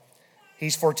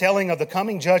He's foretelling of the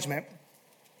coming judgment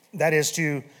that is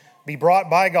to be brought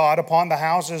by God upon the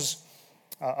houses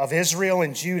of Israel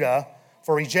and Judah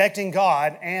for rejecting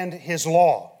God and His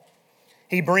law.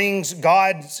 He brings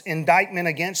God's indictment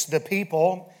against the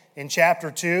people in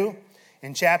chapter 2.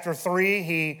 In chapter 3,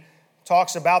 he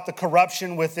talks about the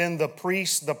corruption within the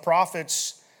priests, the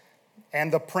prophets,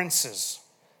 and the princes.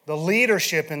 The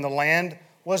leadership in the land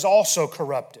was also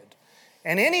corrupted.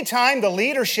 And anytime the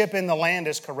leadership in the land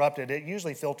is corrupted, it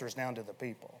usually filters down to the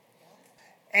people.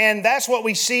 And that's what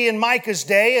we see in Micah's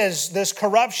day, is this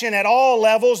corruption at all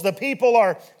levels. The people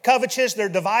are covetous. They're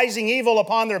devising evil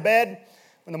upon their bed.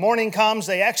 When the morning comes,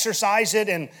 they exercise it.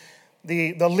 And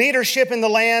the leadership in the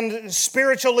land,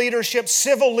 spiritual leadership,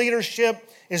 civil leadership,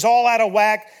 is all out of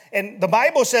whack. And the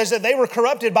Bible says that they were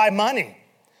corrupted by money.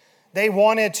 They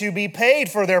wanted to be paid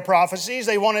for their prophecies.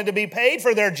 They wanted to be paid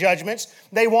for their judgments.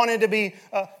 They wanted to be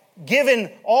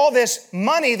given all this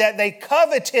money that they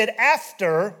coveted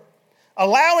after,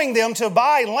 allowing them to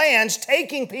buy lands,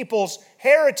 taking people's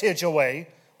heritage away,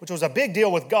 which was a big deal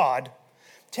with God,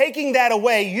 taking that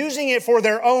away, using it for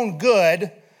their own good.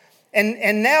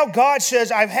 And now God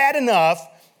says, I've had enough.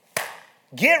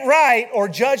 Get right, or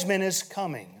judgment is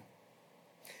coming.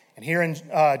 And here in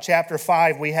chapter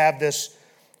 5, we have this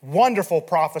wonderful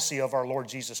prophecy of our Lord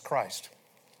Jesus Christ.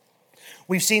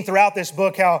 We've seen throughout this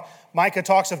book how Micah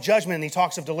talks of judgment and he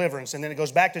talks of deliverance, and then it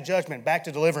goes back to judgment, back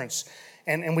to deliverance.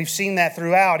 And we've seen that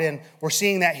throughout, and we're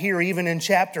seeing that here even in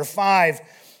chapter 5.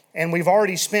 And we've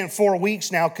already spent 4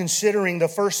 weeks now considering the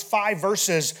first 5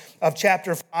 verses of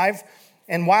chapter 5.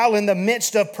 And while in the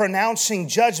midst of pronouncing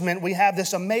judgment, we have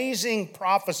this amazing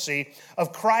prophecy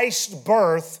of Christ's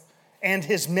birth and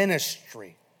His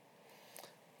ministry.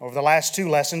 Over the last 2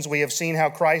 lessons, we have seen how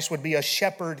Christ would be a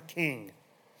shepherd king.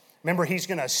 Remember, He's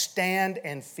going to stand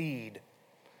and feed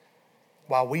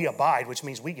while we abide, which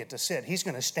means we get to sit. He's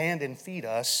going to stand and feed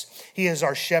us. He is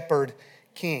our shepherd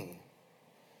king.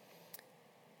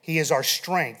 He is our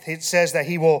strength. It says that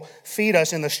He will feed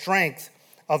us in the strength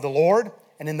of the Lord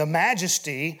and in the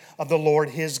majesty of the Lord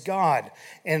His God.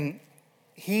 And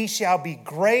He shall be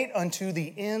great unto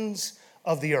the ends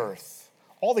of the earth.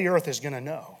 All the earth is going to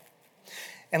know.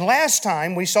 And last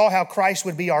time we saw how Christ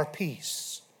would be our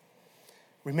peace.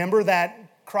 Remember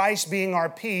that Christ being our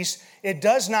peace, it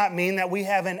does not mean that we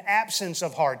have an absence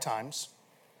of hard times.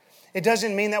 It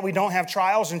doesn't mean that we don't have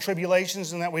trials and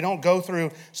tribulations and that we don't go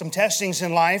through some testings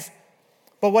in life.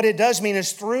 But what it does mean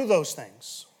is through those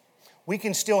things, we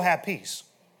can still have peace.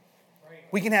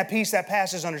 We can have peace that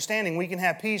passes understanding. We can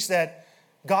have peace that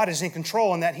God is in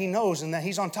control and that He knows and that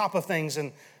He's on top of things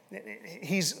and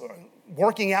He's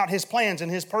working out His plans and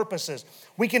His purposes.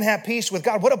 We can have peace with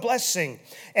God. What a blessing.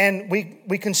 And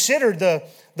we considered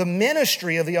the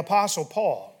ministry of the Apostle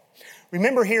Paul.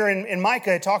 Remember here in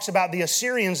Micah, it talks about the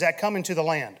Assyrians that come into the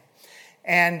land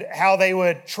and how they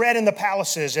would tread in the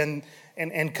palaces and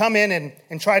come in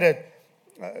and try to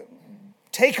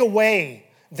take away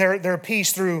their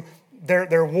peace through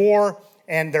their war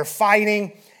and their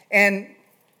fighting. And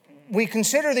we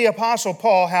consider the Apostle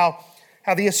Paul, how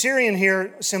the Assyrian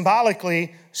here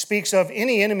symbolically speaks of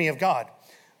any enemy of God.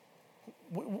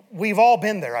 We've all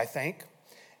been there, I think.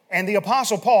 And the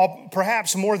Apostle Paul,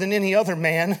 perhaps more than any other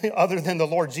man other than the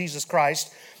Lord Jesus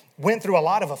Christ, went through a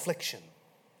lot of affliction,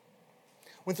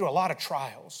 went through a lot of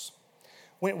trials,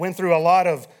 went through a lot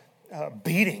of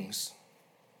beatings,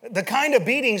 the kind of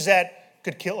beatings that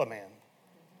could kill a man.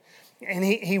 And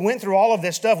he went through all of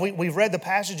this stuff. We've read the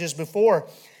passages before.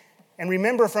 And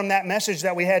remember from that message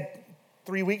that we had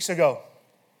 3 weeks ago,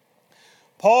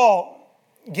 Paul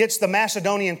gets the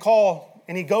Macedonian call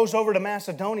and he goes over to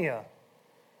Macedonia.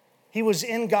 He was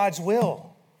in God's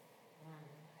will.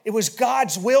 It was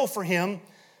God's will for him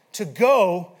to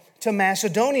go to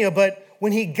Macedonia. But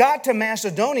when he got to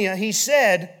Macedonia, he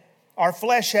said, our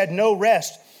flesh had no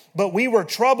rest, but we were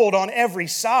troubled on every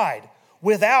side.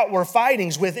 Without were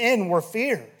fightings, within were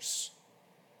fears.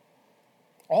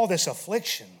 All this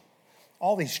affliction,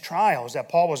 all these trials that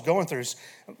Paul was going through.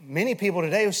 Many people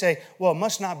today who say, well, it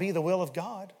must not be the will of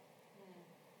God.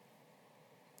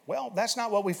 Well, that's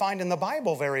not what we find in the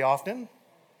Bible very often.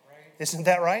 Isn't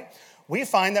that right? We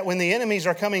find that when the enemies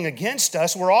are coming against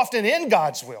us, we're often in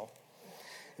God's will.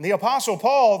 And the Apostle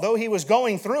Paul, though he was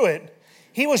going through it,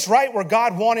 he was right where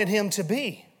God wanted him to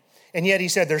be. And yet he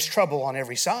said there's trouble on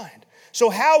every side. So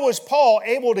how was Paul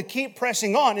able to keep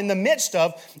pressing on in the midst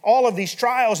of all of these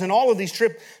trials and all of these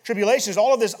tribulations,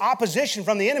 all of this opposition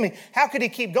from the enemy? How could he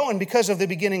keep going? Because of the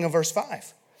beginning of verse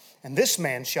 5. And this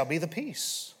man shall be the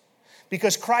peace.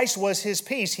 Because Christ was his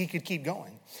peace, he could keep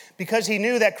going. Because he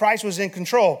knew that Christ was in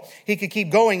control, he could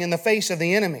keep going in the face of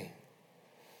the enemy.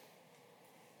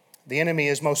 The enemy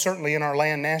is most certainly in our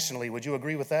land nationally. Would you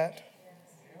agree with that?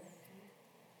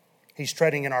 He's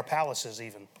treading in our palaces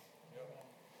even.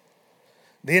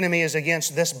 The enemy is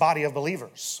against this body of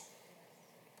believers.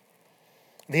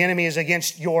 The enemy is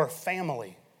against your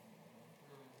family.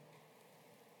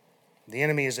 The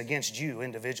enemy is against you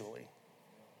individually.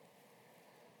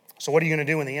 So what are you going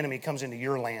to do when the enemy comes into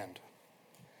your land?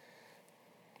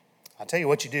 I'll tell you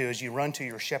what you do is you run to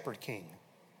your shepherd king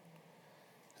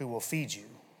who will feed you,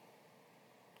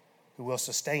 who will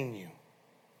sustain you.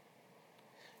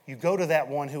 You go to that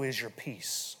one who is your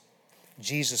peace,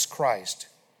 Jesus Christ.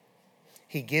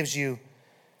 He gives you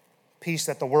peace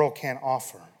that the world can't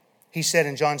offer. He said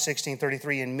in John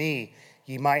 16:33, "In me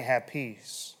ye might have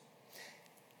peace.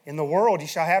 In the world ye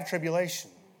shall have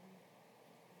tribulation,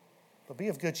 but be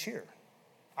of good cheer.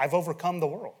 I've overcome the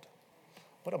world."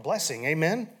 What a blessing,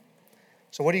 amen?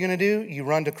 So what are you going to do? You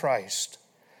run to Christ.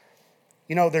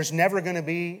 You know, there's never going to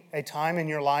be a time in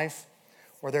your life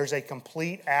where there's a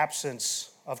complete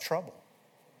absence of trouble.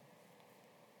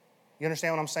 You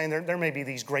understand what I'm saying? There may be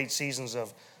these great seasons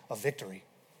of victory,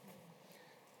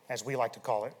 as we like to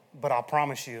call it. But I'll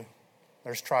promise you,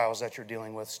 there's trials that you're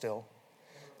dealing with still.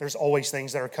 There's always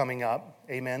things that are coming up.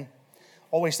 Amen.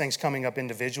 Always things coming up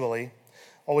individually.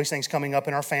 Always things coming up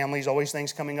in our families. Always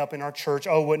things coming up in our church.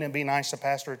 Oh, wouldn't it be nice to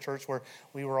pastor a church where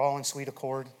we were all in sweet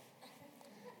accord?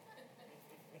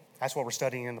 That's what we're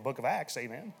studying in the book of Acts.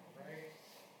 Amen.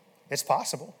 It's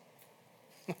possible.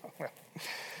 Well,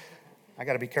 I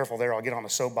got to be careful there. I'll get on the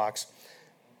soapbox.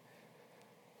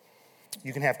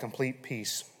 You can have complete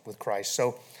peace with Christ.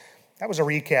 So that was a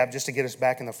recap just to get us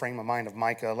back in the frame of mind of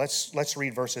Micah. Let's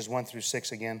read verses 1 through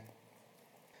 6 again.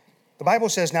 The Bible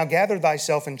says, "Now gather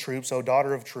thyself in troops, O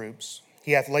daughter of troops.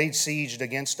 He hath laid siege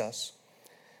against us.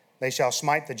 They shall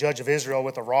smite the judge of Israel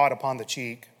with a rod upon the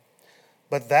cheek.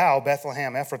 But thou,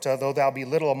 Bethlehem Ephratah, though thou be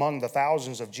little among the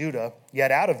thousands of Judah,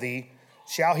 yet out of thee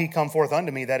shall he come forth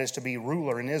unto me that is to be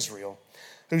ruler in Israel,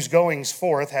 whose goings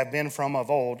forth have been from of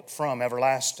old, from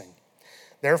everlasting.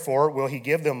 Therefore will he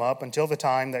give them up until the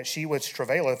time that she which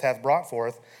travaileth hath brought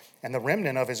forth, and the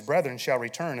remnant of his brethren shall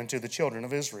return unto the children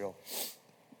of Israel.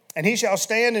 And he shall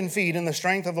stand and feed in the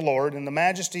strength of the Lord, in the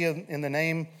majesty of the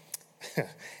name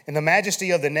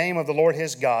of the Lord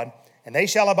his God, and they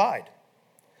shall abide.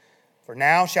 For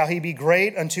now shall he be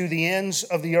great unto the ends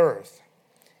of the earth,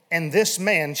 and this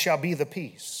man shall be the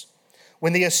peace.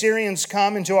 When the Assyrians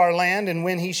come into our land, and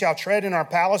when he shall tread in our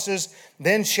palaces,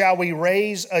 then shall we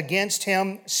raise against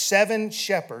him 7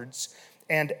 shepherds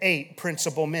and 8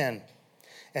 principal men.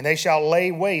 And they shall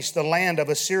lay waste the land of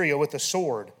Assyria with the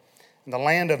sword, and the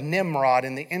land of Nimrod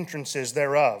and the entrances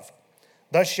thereof.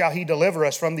 Thus shall he deliver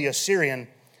us from the Assyrian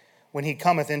when he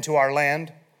cometh into our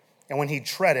land, and when he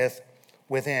treadeth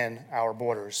within our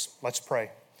borders." Let's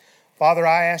pray. Father,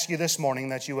 I ask you this morning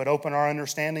that you would open our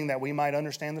understanding, that we might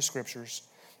understand the Scriptures.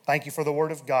 Thank you for the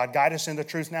Word of God. Guide us into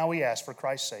truth now, we ask, for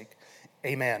Christ's sake.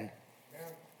 Amen.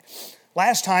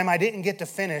 Last time I didn't get to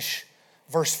finish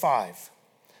verse 5.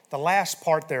 The last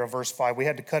part there of verse 5, we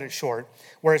had to cut it short,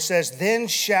 where it says, "Then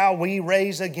shall we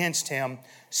raise against him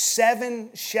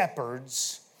 7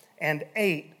 shepherds and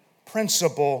 8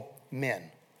 principal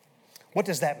men." What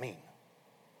does that mean?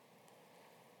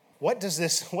 What is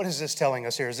this telling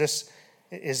us here? Is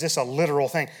this a literal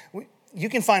thing? You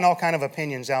can find all kind of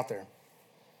opinions out there.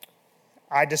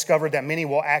 I discovered that many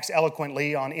will act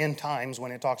eloquently on end times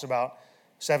when it talks about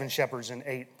 7 shepherds and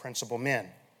 8 principal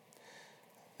men.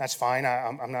 That's fine.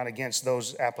 I'm not against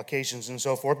those applications and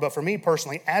so forth. But for me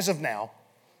personally, as of now,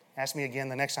 ask me again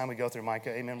the next time we go through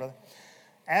Micah. Amen, brother?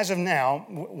 As of now,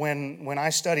 when I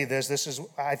study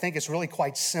I think it's really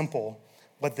quite simple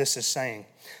what this is saying.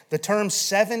 The terms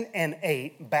 7 and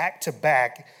 8 back to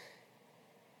back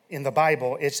in the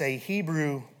Bible, it's a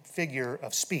Hebrew figure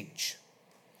of speech.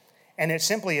 And it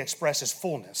simply expresses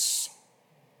fullness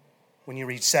when you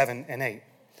read 7 and 8.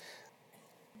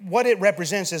 What it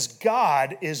represents is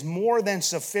God is more than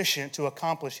sufficient to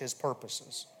accomplish his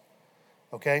purposes.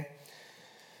 Okay?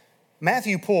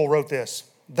 Matthew Poole wrote this: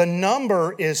 "The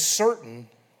number is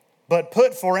certain, but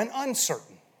put for an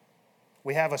uncertain."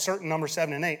 We have a certain number,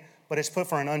 7 and 8, but it's put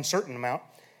for an uncertain amount.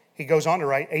 He goes on to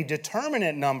write, "A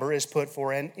determinate number is put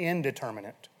for an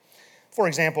indeterminate." For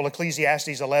example,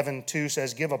 Ecclesiastes 11:2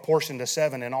 says, "Give a portion to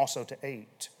 7 and also to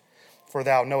 8, for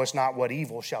thou knowest not what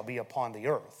evil shall be upon the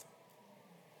earth."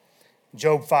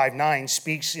 Job 5:9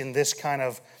 speaks in this kind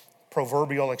of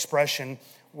proverbial expression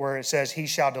where it says, "He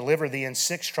shall deliver thee in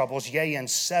 6 troubles, yea, in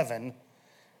 7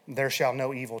 there shall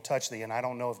no evil touch thee." And I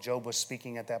don't know if Job was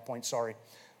speaking at that point, sorry.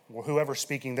 Whoever's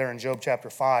speaking there in Job chapter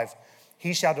 5,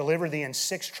 "He shall deliver thee in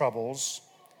 6 troubles,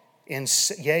 in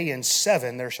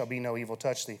 7 there shall be no evil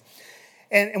touch thee.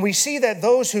 And we see that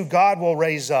those who God will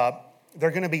raise up,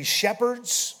 they're going to be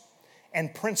shepherds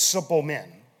and principal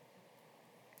men.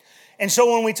 And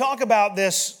so when we talk about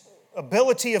this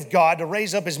ability of God to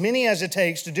raise up as many as it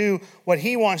takes to do what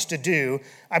he wants to do,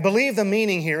 I believe the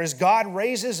meaning here is God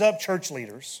raises up church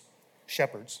leaders,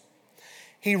 shepherds.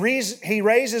 He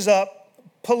raises up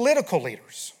political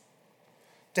leaders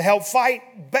to help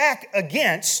fight back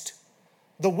against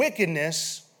the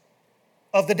wickedness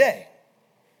of the day.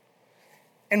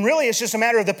 And really, it's just a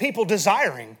matter of the people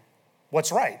desiring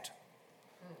what's right,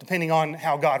 depending on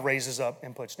how God raises up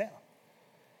and puts down.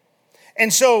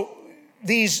 And so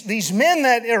these men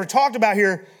that are talked about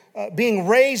here being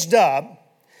raised up,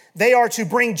 they are to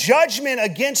bring judgment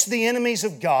against the enemies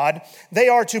of God. They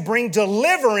are to bring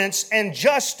deliverance and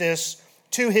justice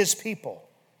to his people.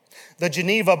 The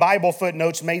Geneva Bible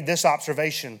footnotes made this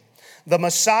observation: the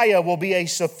Messiah will be a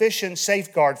sufficient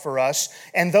safeguard for us,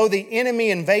 and though the enemy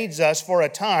invades us for a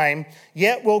time,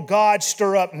 yet will God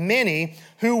stir up many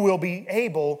who will be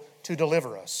able to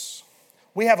deliver us.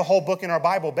 We have a whole book in our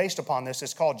Bible based upon this.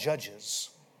 It's called Judges.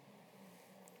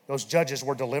 Those judges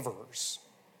were deliverers.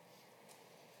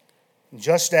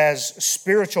 Just as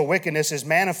spiritual wickedness is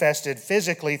manifested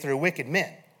physically through wicked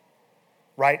men,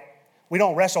 right? We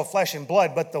don't wrestle flesh and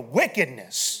blood, but the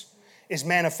wickedness is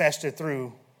manifested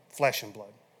through flesh and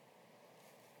blood.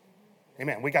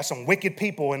 Amen. We got some wicked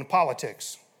people in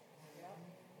politics.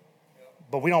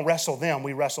 But we don't wrestle them.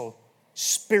 We wrestle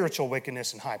spiritual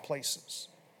wickedness in high places.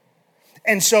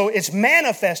 And so it's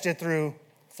manifested through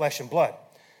flesh and blood.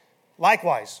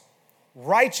 Likewise,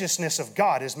 righteousness of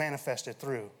God is manifested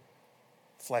through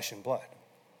flesh and blood.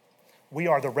 We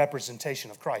are the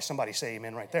representation of Christ. Somebody say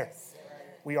amen right there.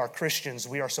 We are Christians.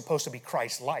 We are supposed to be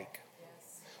Christ-like.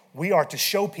 We are to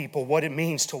show people what it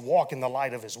means to walk in the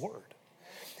light of his word.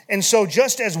 And so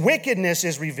just as wickedness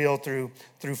is revealed through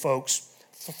folks,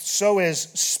 so is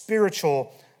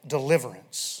spiritual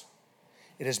deliverance.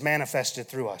 It is manifested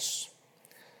through us,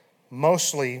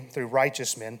 mostly through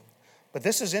righteous men. But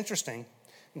this is interesting.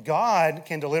 God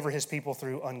can deliver his people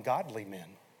through ungodly men.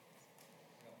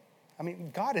 I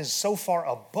mean, God is so far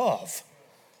above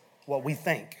what we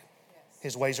think.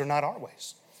 His ways are not our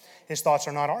ways. His thoughts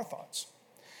are not our thoughts.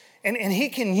 And he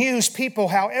can use people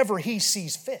however he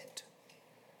sees fit.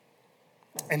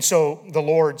 And so the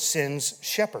Lord sends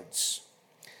shepherds.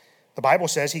 The Bible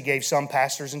says he gave some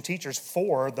pastors and teachers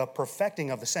for the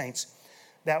perfecting of the saints,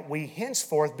 that we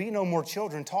henceforth be no more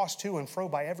children tossed to and fro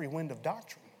by every wind of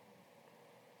doctrine.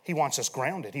 He wants us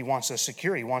grounded. He wants us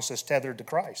secure. He wants us tethered to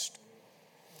Christ.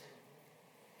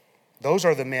 Those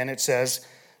are the men, it says,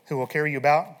 who will carry you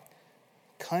about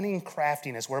cunning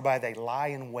craftiness, whereby they lie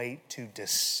in wait to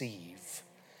deceive.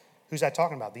 Who's that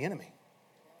talking about? The enemy.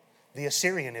 The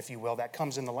Assyrian, if you will, that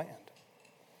comes in the land.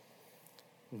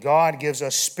 God gives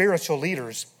us spiritual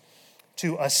leaders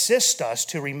to assist us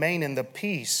to remain in the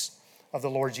peace of the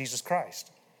Lord Jesus Christ.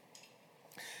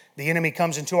 The enemy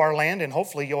comes into our land, and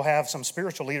hopefully you'll have some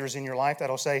spiritual leaders in your life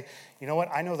that'll say, you know what,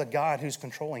 I know the God who's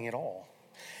controlling it all.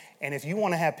 And if you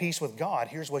want to have peace with God,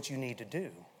 here's what you need to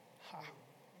do.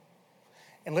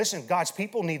 And listen, God's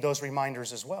people need those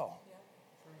reminders as well.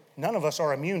 None of us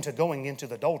are immune to going into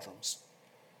the doldrums,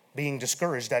 being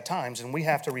discouraged at times, and we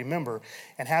have to remember.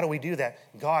 And how do we do that?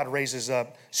 God raises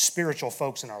up spiritual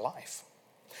folks in our life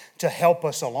to help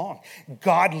us along.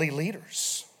 Godly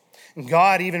leaders.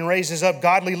 God even raises up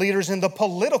godly leaders in the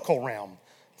political realm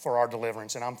for our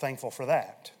deliverance, and I'm thankful for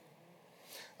that.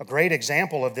 A great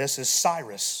example of this is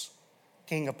Cyrus,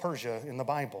 king of Persia in the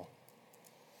Bible.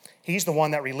 He's the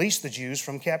one that released the Jews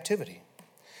from captivity.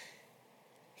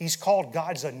 He's called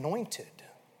God's anointed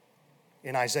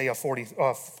in Isaiah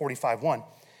 45:1.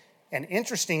 And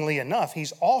interestingly enough,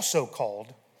 he's also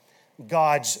called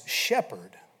God's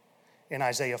shepherd in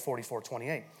Isaiah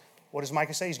 44:28. What does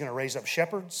Micah say? He's going to raise up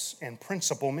shepherds and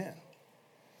principal men.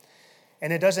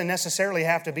 And it doesn't necessarily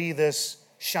have to be this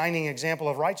shining example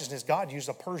of righteousness. God used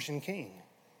a Persian king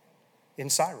in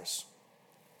Cyrus.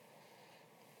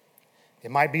 It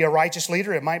might be a righteous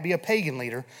leader, it might be a pagan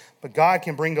leader, but God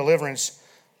can bring deliverance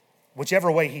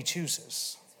whichever way he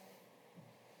chooses.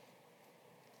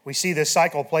 We see this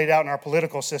cycle played out in our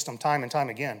political system time and time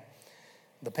again.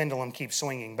 The pendulum keeps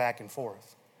swinging back and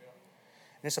forth.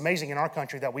 And it's amazing in our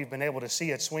country that we've been able to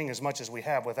see it swing as much as we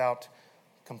have without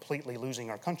completely losing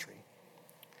our country.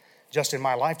 Just in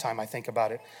my lifetime, I think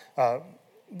about it.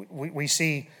 We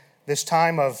see this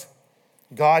time of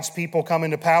God's people come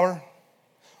into power,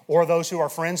 or those who are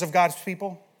friends of God's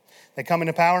people, they come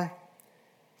into power.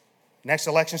 Next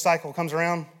election cycle comes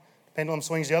around, the pendulum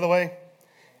swings the other way,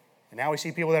 And now we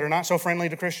see people that are not so friendly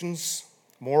to Christians.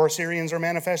 More Assyrians are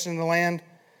manifesting in the land.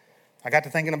 I got to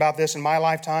thinking about this in my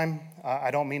lifetime. I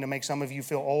don't mean to make some of you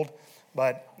feel old,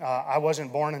 but I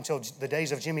wasn't born until the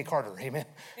days of Jimmy Carter, amen?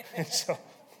 And so,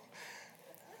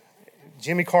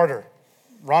 Jimmy Carter,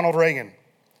 Ronald Reagan,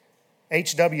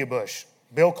 H.W. Bush,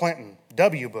 Bill Clinton,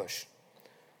 W. Bush,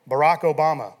 Barack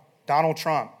Obama, Donald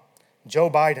Trump, Joe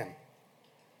Biden.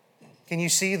 Can you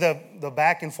see the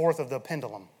back and forth of the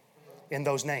pendulum in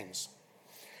those names?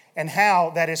 And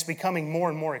how that is becoming more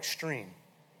and more extreme.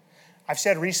 I've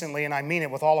said recently, and I mean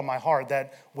it with all of my heart,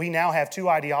 that we now have two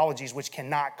ideologies which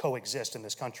cannot coexist in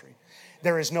this country.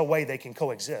 There is no way they can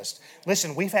coexist.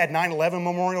 Listen, we've had 9/11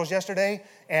 memorials yesterday,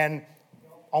 and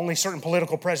only certain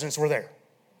political presidents were there.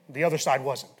 The other side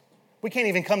wasn't. We can't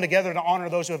even come together to honor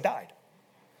those who have died.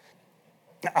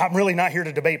 I'm really not here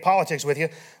to debate politics with you,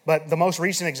 but the most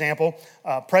recent example,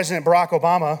 President Barack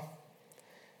Obama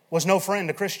was no friend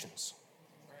to Christians.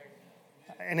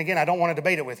 And again, I don't want to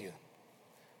debate it with you,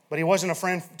 but he wasn't a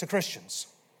friend to Christians.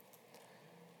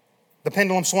 The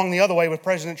pendulum swung the other way with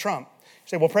President Trump. You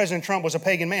say, well, President Trump was a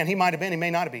pagan man. He might have been, he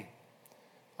may not be.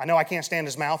 I know I can't stand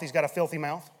his mouth. He's got a filthy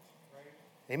mouth.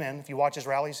 Amen. If you watch his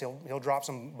rallies, he'll drop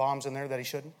some bombs in there that he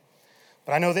shouldn't.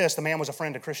 But I know this, the man was a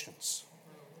friend to Christians.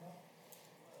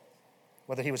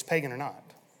 Whether he was pagan or not.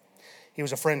 He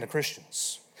was a friend to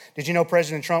Christians. Did you know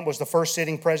President Trump was the first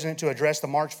sitting president to address the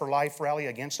March for Life rally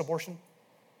against abortion?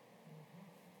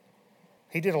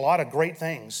 He did a lot of great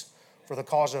things for the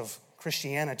cause of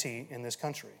Christianity in this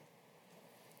country.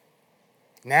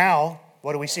 Now,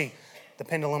 what do we see? The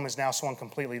pendulum has now swung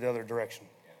completely the other direction.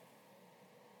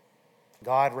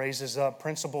 God raises up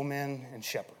principal men and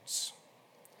shepherds.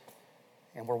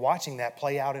 And we're watching that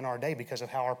play out in our day because of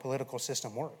how our political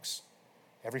system works.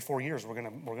 Every 4 years, we're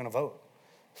gonna vote.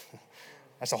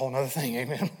 That's a whole other thing,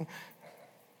 amen?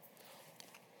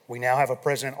 We now have a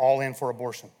president all in for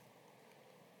abortion.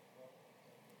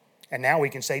 And now we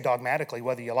can say dogmatically,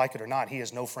 whether you like it or not, he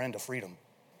is no friend of freedom.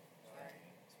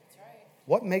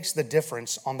 What makes the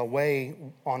difference on the way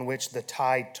on which the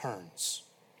tide turns?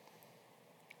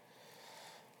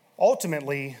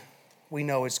 Ultimately, we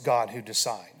know it's God who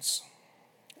decides.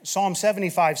 Psalm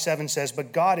 75:7 says,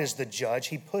 but God is the judge.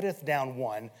 He putteth down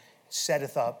one,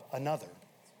 setteth up another.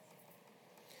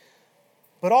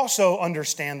 But also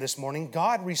understand this morning,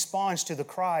 God responds to the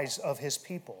cries of his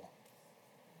people.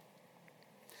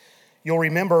 You'll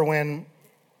remember when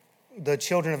the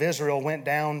children of Israel went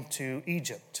down to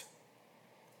Egypt.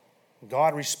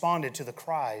 God responded to the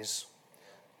cries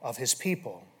of his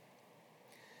people.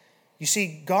 You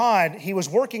see, God, he was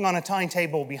working on a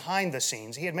timetable behind the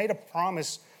scenes. He had made a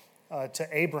promise to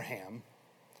Abraham.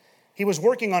 He was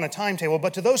working on a timetable,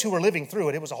 but to those who were living through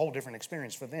it, it was a whole different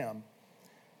experience for them.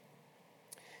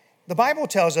 The Bible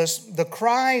tells us the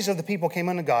cries of the people came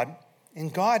unto God,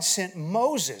 and God sent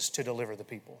Moses to deliver the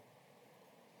people.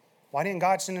 Why didn't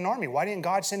God send an army? Why didn't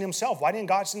God send himself? Why didn't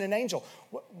God send an angel?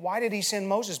 Why did he send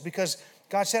Moses? Because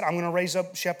God said, I'm going to raise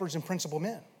up shepherds and principal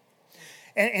men.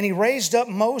 And he raised up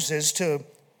Moses to,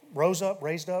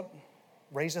 raiseth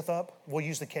up. We'll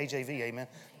use the KJV, amen.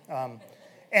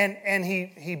 And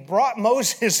he brought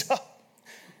Moses up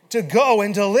to go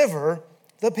and deliver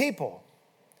the people.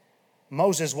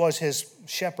 Moses was his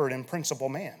shepherd and principal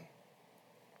man.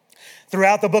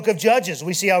 Throughout the book of Judges,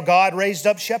 we see how God raised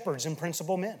up shepherds and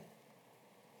principal men.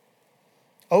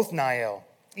 Othniel,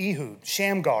 Ehud,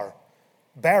 Shamgar,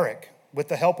 Barak, with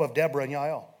the help of Deborah and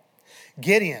Yael.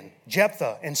 Gideon,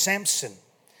 Jephthah, and Samson.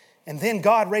 And then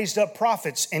God raised up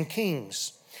prophets and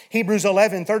kings. Hebrews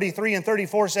 11:33 and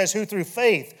 34 says, who through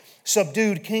faith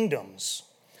subdued kingdoms,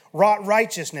 wrought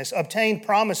righteousness, obtained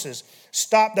promises,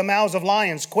 stopped the mouths of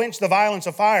lions, quenched the violence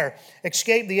of fire,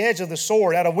 escaped the edge of the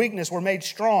sword, out of weakness were made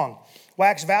strong,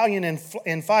 waxed valiant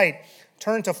in fight,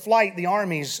 turned to flight the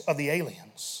armies of the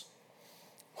aliens.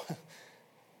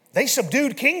 They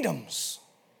subdued kingdoms.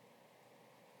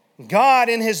 God,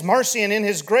 in his mercy and in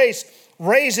his grace,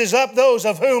 raises up those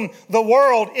of whom the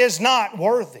world is not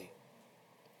worthy.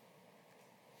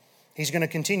 He's going to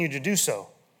continue to do so.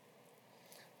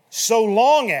 So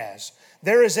long as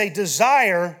there is a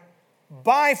desire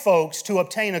by folks to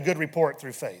obtain a good report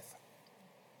through faith,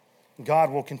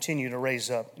 God will continue to raise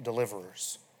up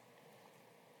deliverers.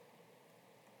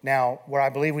 Now, where I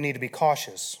believe we need to be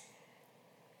cautious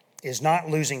is not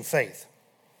losing faith.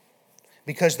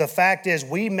 Because the fact is,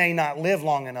 we may not live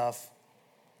long enough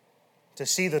to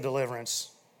see the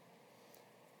deliverance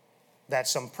that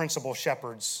some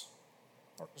shepherds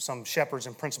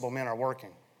and principal men are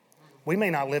working. We may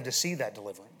not live to see that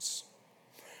deliverance.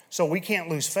 So we can't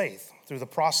lose faith through the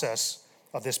process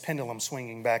of this pendulum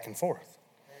swinging back and forth.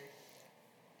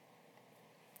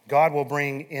 God will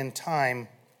bring in time,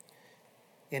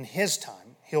 in his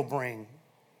time, he'll bring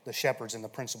the shepherds and the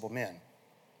principal men.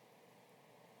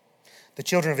 The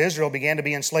children of Israel began to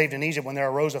be enslaved in Egypt when there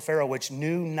arose a Pharaoh which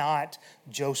knew not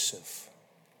Joseph.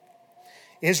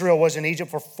 Israel was in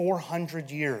Egypt for 400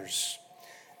 years.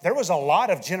 There was a lot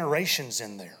of generations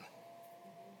in there.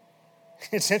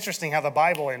 It's interesting how the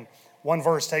Bible in one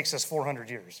verse takes us 400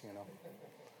 years, you know.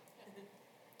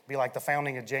 Be like the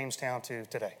founding of Jamestown to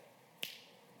today.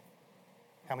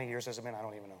 How many years has it been? I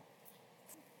don't even know.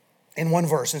 In one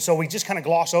verse. And so we just kind of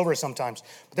gloss over it sometimes.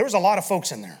 But there was a lot of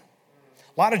folks in there.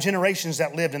 A lot of generations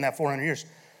that lived in that 400 years.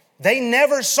 They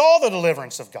never saw the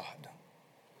deliverance of God.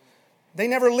 They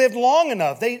never lived long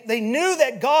enough. They knew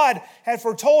that God had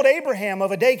foretold Abraham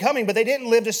of a day coming, but they didn't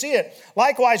live to see it.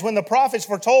 Likewise, when the prophets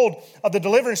foretold of the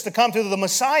deliverance to come through the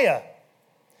Messiah,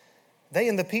 they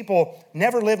and the people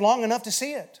never lived long enough to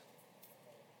see it.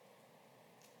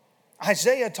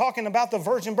 Isaiah, talking about the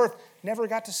virgin birth, never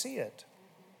got to see it.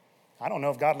 I don't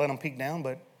know if God let him peek down,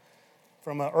 but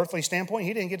from an earthly standpoint,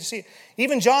 he didn't get to see it.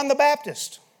 Even John the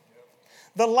Baptist,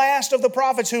 the last of the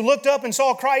prophets who looked up and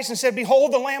saw Christ and said,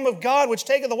 "Behold the Lamb of God, which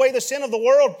taketh away the sin of the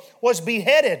world," was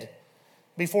beheaded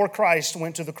before Christ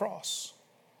went to the cross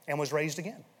and was raised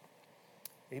again.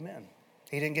 Amen.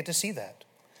 He didn't get to see that.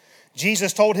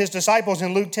 Jesus told his disciples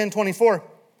in Luke 10:24,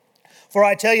 "For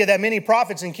I tell you that many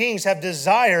prophets and kings have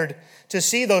desired to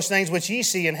see those things which ye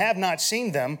see and have not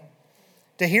seen them,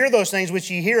 to hear those things which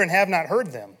ye hear and have not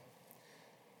heard them."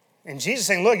 And Jesus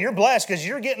saying, look, you're blessed because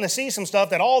you're getting to see some stuff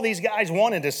that all these guys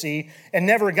wanted to see and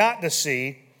never got to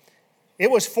see. It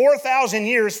was 4,000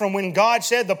 years from when God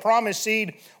said the promised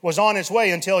seed was on its way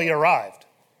until he arrived.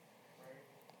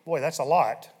 Boy, that's a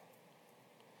lot.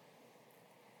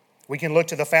 We can look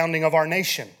to the founding of our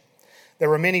nation. There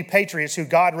were many patriots who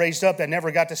God raised up that never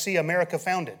got to see America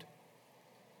founded.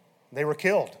 They were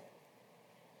killed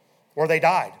or they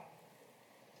died.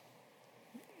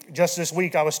 Just this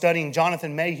week, I was studying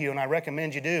Jonathan Mayhew, and I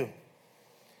recommend you do.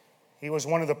 He was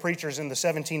one of the preachers in the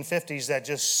 1750s that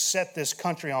just set this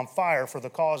country on fire for the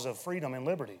cause of freedom and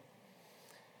liberty.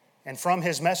 And from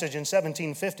his message in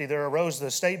 1750, there arose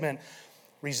the statement,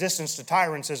 "Resistance to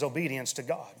tyrants is obedience to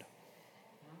God."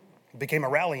 It became a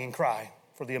rallying cry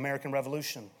for the American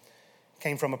Revolution. It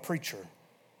came from a preacher.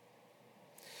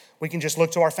 We can just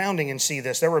look to our founding and see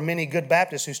this. There were many good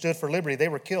Baptists who stood for liberty. They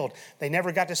were killed. They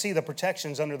never got to see the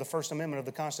protections under the First Amendment of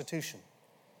the Constitution,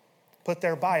 put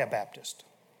there by a Baptist.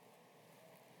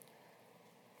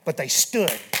 But they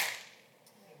stood.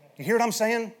 You hear what I'm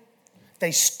saying?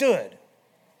 They stood.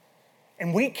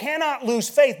 And we cannot lose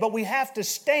faith, but we have to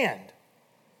stand.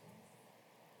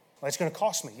 Well, it's going to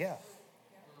cost me, yeah.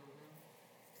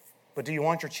 But do you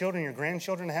want your children, your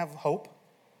grandchildren to have hope?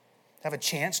 Have a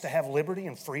chance to have liberty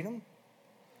and freedom?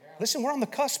 Listen, we're on the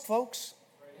cusp, folks.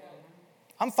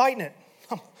 I'm fighting it.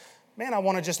 Man, I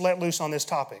want to just let loose on this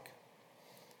topic.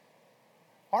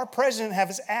 Our president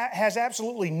has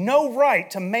absolutely no right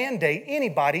to mandate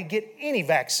anybody get any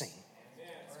vaccine.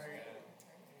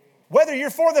 Whether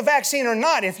you're for the vaccine or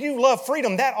not, if you love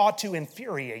freedom, that ought to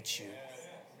infuriate you.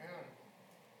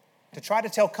 To try to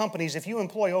tell companies, if you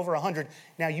employ over 100,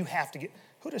 now you have to get...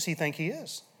 Who does he think he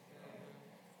is?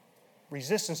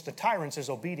 Resistance to tyrants is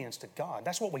obedience to God.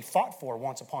 That's what we fought for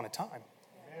once upon a time.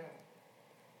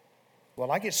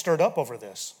 Well, I get stirred up over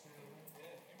this.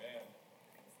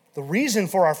 The reason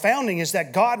for our founding is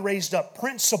that God raised up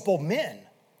principal men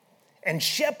and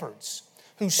shepherds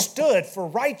who stood for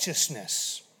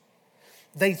righteousness.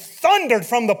 They thundered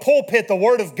from the pulpit the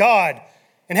word of God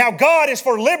and how God is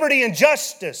for liberty and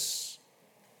justice,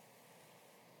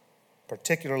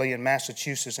 particularly in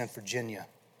Massachusetts and Virginia.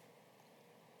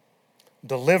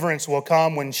 Deliverance will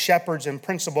come when shepherds and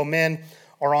principal men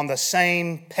are on the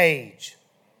same page,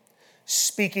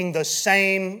 speaking the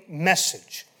same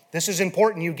message. This is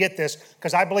important you get this,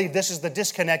 because I believe this is the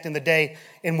disconnect in the day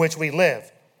in which we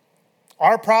live.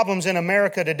 Our problems in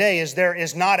America today is there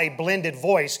is not a blended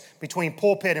voice between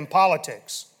pulpit and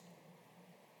politics.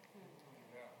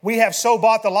 We have so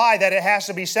bought the lie that it has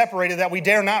to be separated that we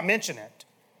dare not mention it.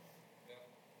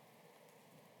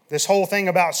 This whole thing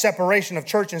about separation of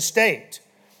church and state.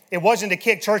 It wasn't to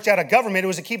kick church out of government. It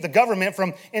was to keep the government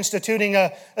from instituting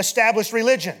an established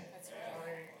religion.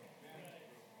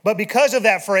 But because of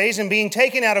that phrase and being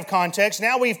taken out of context,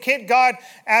 now we've kicked God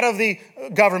out of the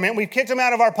government. We've kicked him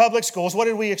out of our public schools. What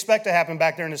did we expect to happen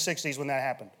back there in the 60s when that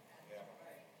happened?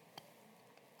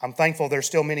 I'm thankful there's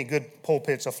still many good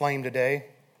pulpits aflame today.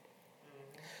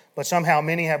 But somehow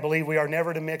many have believed we are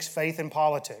never to mix faith and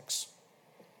politics.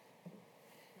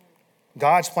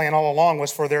 God's plan all along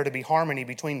was for there to be harmony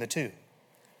between the two.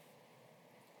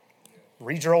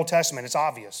 Read your Old Testament, it's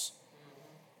obvious.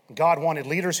 God wanted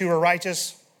leaders who were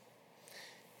righteous.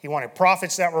 He wanted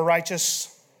prophets that were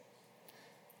righteous,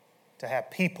 to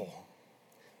have people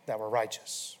that were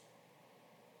righteous.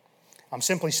 I'm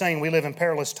simply saying we live in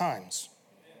perilous times.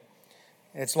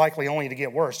 It's likely only to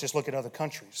get worse. Just look at other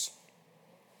countries.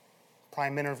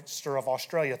 Prime Minister of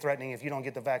Australia threatening if you don't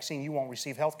get the vaccine, you won't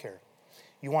receive health care.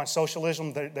 You want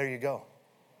socialism? There you go.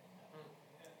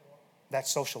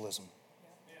 That's socialism.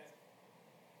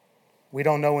 We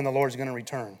don't know when the Lord's going to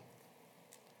return.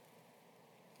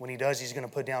 When he does, he's going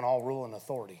to put down all rule and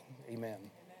authority. Amen.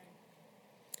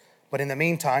 But in the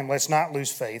meantime, let's not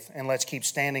lose faith and let's keep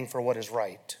standing for what is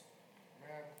right.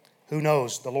 Who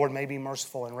knows? The Lord may be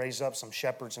merciful and raise up some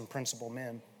shepherds and principal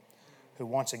men who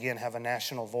once again have a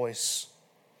national voice,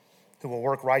 who will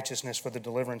work righteousness for the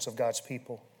deliverance of God's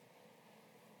people.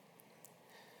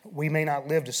 We may not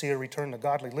live to see a return to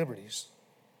godly liberties,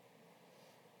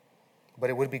 but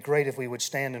it would be great if we would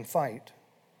stand and fight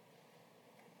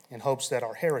in hopes that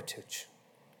our heritage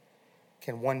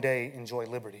can one day enjoy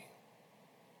liberty.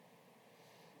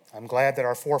 I'm glad that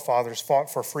our forefathers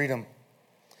fought for freedom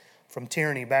from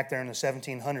tyranny back there in the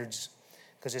 1700s,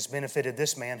 because it's benefited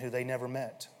this man who they never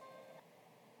met.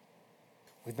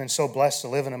 We've been so blessed to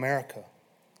live in America.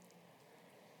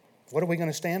 What are we going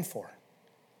to stand for?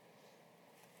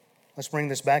 Let's bring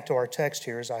this back to our text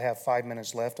here, as I have 5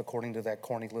 minutes left, according to that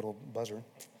corny little buzzer.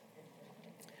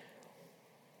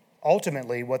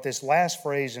 Ultimately, what this last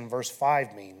phrase in verse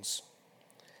 5 means,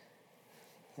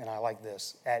 and I like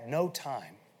this, at no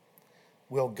time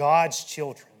will God's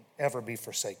children ever be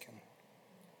forsaken.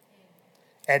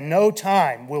 At no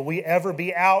time will we ever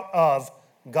be out of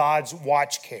God's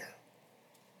watch care.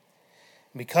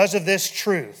 Because of this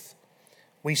truth,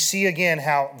 we see again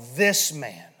how this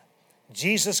man,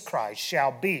 Jesus Christ,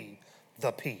 shall be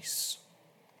the peace.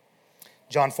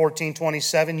 John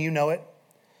 14:27, you know it.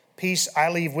 Peace I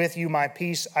leave with you, my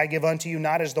peace I give unto you,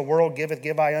 not as the world giveth,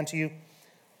 give I unto you.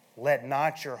 Let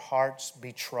not your hearts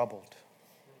be troubled,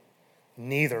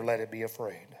 neither let it be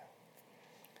afraid.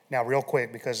 Now, real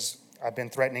quick, because I've been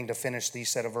threatening to finish these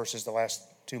set of verses the last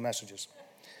two messages.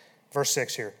 Verse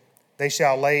 6 here. They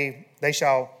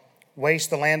shall waste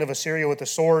the land of Assyria with the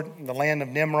sword, the land of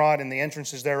Nimrod and the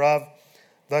entrances thereof.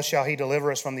 Thus shall he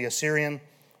deliver us from the Assyrian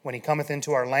when he cometh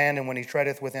into our land and when he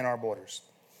treadeth within our borders.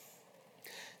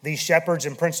 These shepherds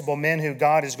and principal men who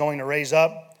God is going to raise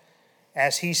up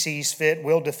as he sees fit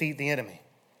will defeat the enemy.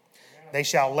 They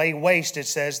shall lay waste, it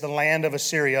says, the land of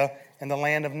Assyria and the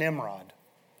land of Nimrod.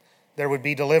 There would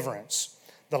be deliverance.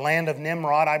 The land of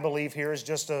Nimrod, I believe here, is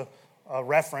just a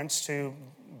reference to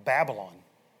Babylon,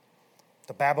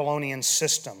 the Babylonian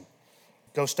system.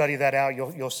 Go study that out.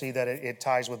 You'll see that it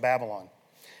ties with Babylon.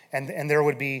 And there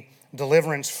would be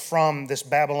deliverance from this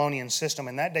Babylonian system.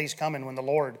 And that day's coming when the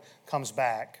Lord comes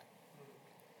back.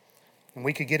 And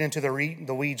we could get into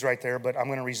the weeds right there, but I'm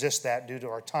going to resist that due to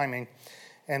our timing.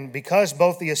 And because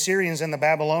both the Assyrians and the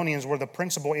Babylonians were the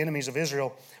principal enemies of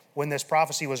Israel when this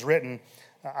prophecy was written,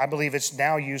 I believe it's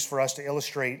now used for us to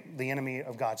illustrate the enemy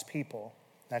of God's people.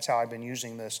 That's how I've been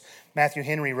using this. Matthew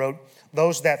Henry wrote,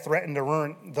 those who threaten to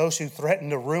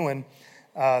ruin,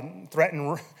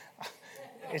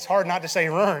 it's hard not to say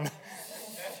ruin.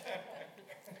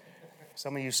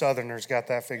 Some of you Southerners got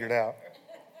that figured out.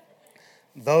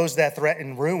 Those that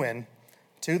threaten ruin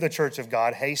to the church of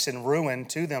God hasten ruin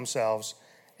to themselves,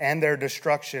 and their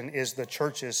destruction is the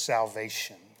church's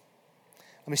salvation.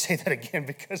 Let me say that again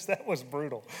because that was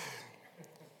brutal.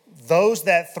 Those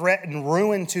that threaten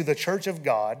ruin to the church of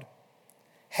God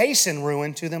hasten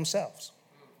ruin to themselves.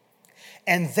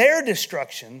 And their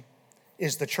destruction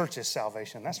is the church's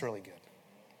salvation. That's really good.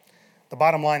 The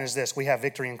bottom line is this: we have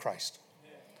victory in Christ.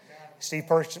 Steve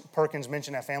Perkins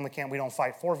mentioned at family camp, we don't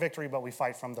fight for victory, but we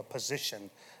fight from the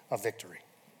position of victory.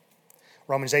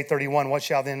 Romans 8:31,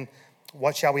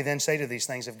 what shall we then say to these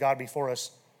things? If God be for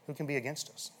us, who can be against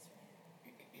us?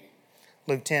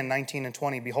 Luke 10:19 and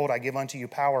 20, behold, I give unto you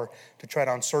power to tread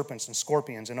on serpents and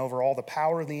scorpions and over all the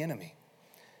power of the enemy.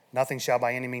 Nothing shall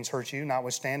by any means hurt you.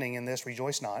 Notwithstanding in this,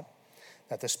 rejoice not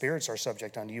that the spirits are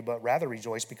subject unto you, but rather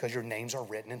rejoice because your names are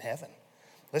written in heaven.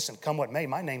 Listen, come what may,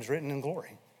 my name's written in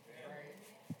glory.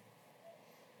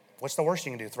 What's the worst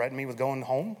you can do? Threaten me with going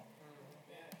home?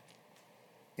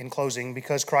 In closing,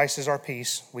 because Christ is our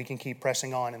peace, we can keep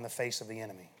pressing on in the face of the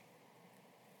enemy.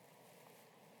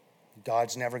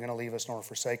 God's never going to leave us nor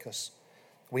forsake us.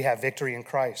 We have victory in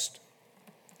Christ.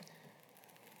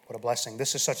 What a blessing.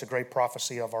 This is such a great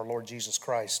prophecy of our Lord Jesus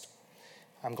Christ.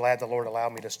 I'm glad the Lord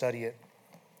allowed me to study it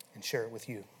and share it with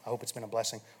you. I hope it's been a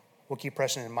blessing. We'll keep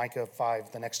pressing in Micah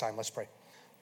 5 the next time. Let's pray.